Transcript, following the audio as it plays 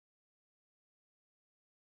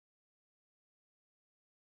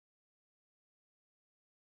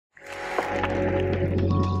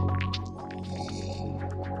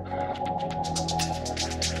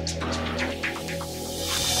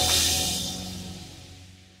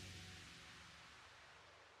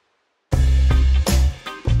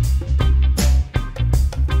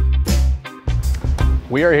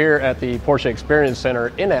We are here at the Porsche Experience Center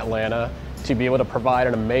in Atlanta to be able to provide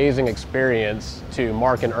an amazing experience to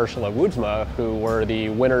Mark and Ursula Woudsma, who were the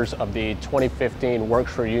winners of the 2015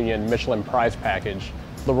 Werks Reunion Michelin prize package.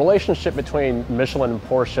 The relationship between Michelin and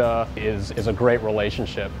Porsche is a great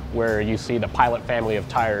relationship where you see the Pilot family of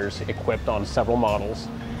tires equipped on several models.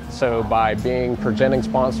 So by being presenting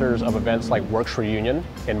sponsors of events like Werks Reunion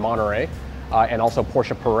in Monterey and also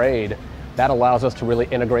Porsche Parade, that allows us to really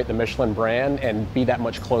integrate the Michelin brand and be that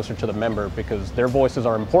much closer to the member because their voices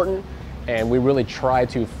are important, and we really try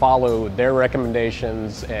to follow their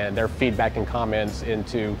recommendations and their feedback and comments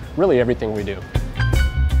into really everything we do.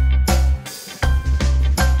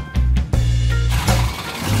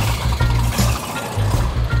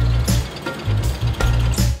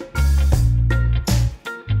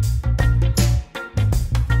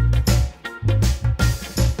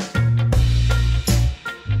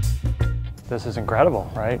 This is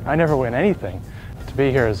incredible, right? I never win anything. To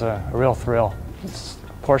be here is a real thrill. It's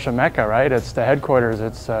Porsche Mecca, right? It's the headquarters,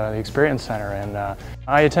 it's the Experience Center. And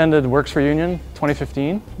I attended Werks Reunion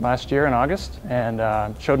 2015 last year in August and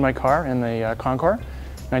showed my car in the concours,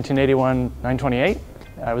 1981 928.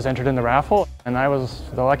 I was entered in the raffle and I was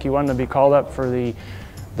the lucky one to be called up for the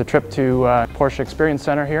trip to Porsche Experience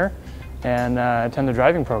Center here and attend the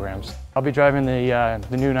driving programs. I'll be driving the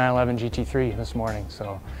new 911 GT3 this morning,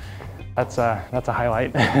 so that's a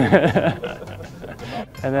highlight.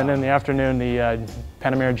 And then in the afternoon, the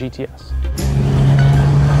Panamera GTS.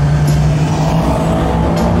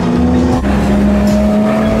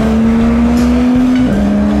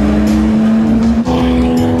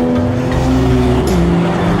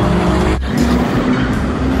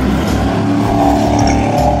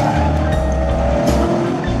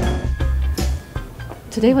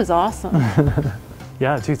 Today was awesome.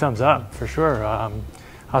 Yeah, 2 thumbs up for sure.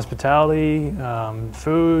 Hospitality,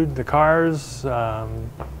 food, the cars,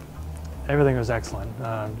 everything was excellent.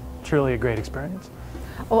 Truly a great experience.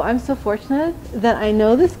 Oh, I'm so fortunate that I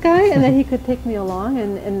know this guy and that he could take me along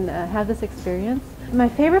and have this experience. My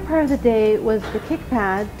favorite part of the day was the kick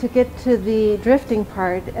pad to get to the drifting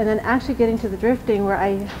part and then actually getting to the drifting where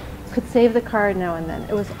I could save the car now and then.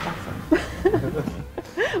 It was awesome.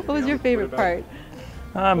 What was your favorite part?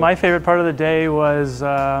 My favorite part of the day was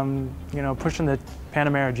pushing the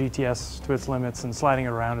Panamera GTS to its limits and sliding it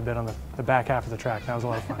around a bit on the back half of the track. That was a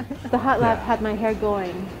lot of fun. The hot lap had my hair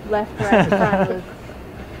going left, right, front.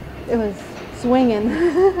 It was swinging.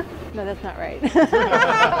 No, that's not right.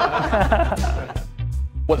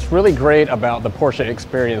 What's really great about the Porsche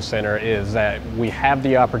Experience Center is that we have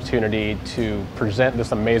the opportunity to present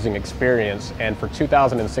this amazing experience, and for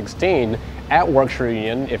 2016 at Werks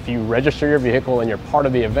Reunion, if you register your vehicle and you're part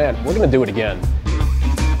of the event, we're going to do it again.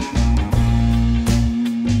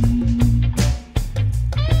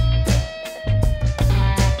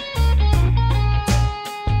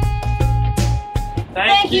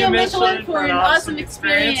 Thank you, Michelin, for an awesome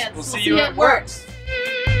experience. We'll see you at Werks.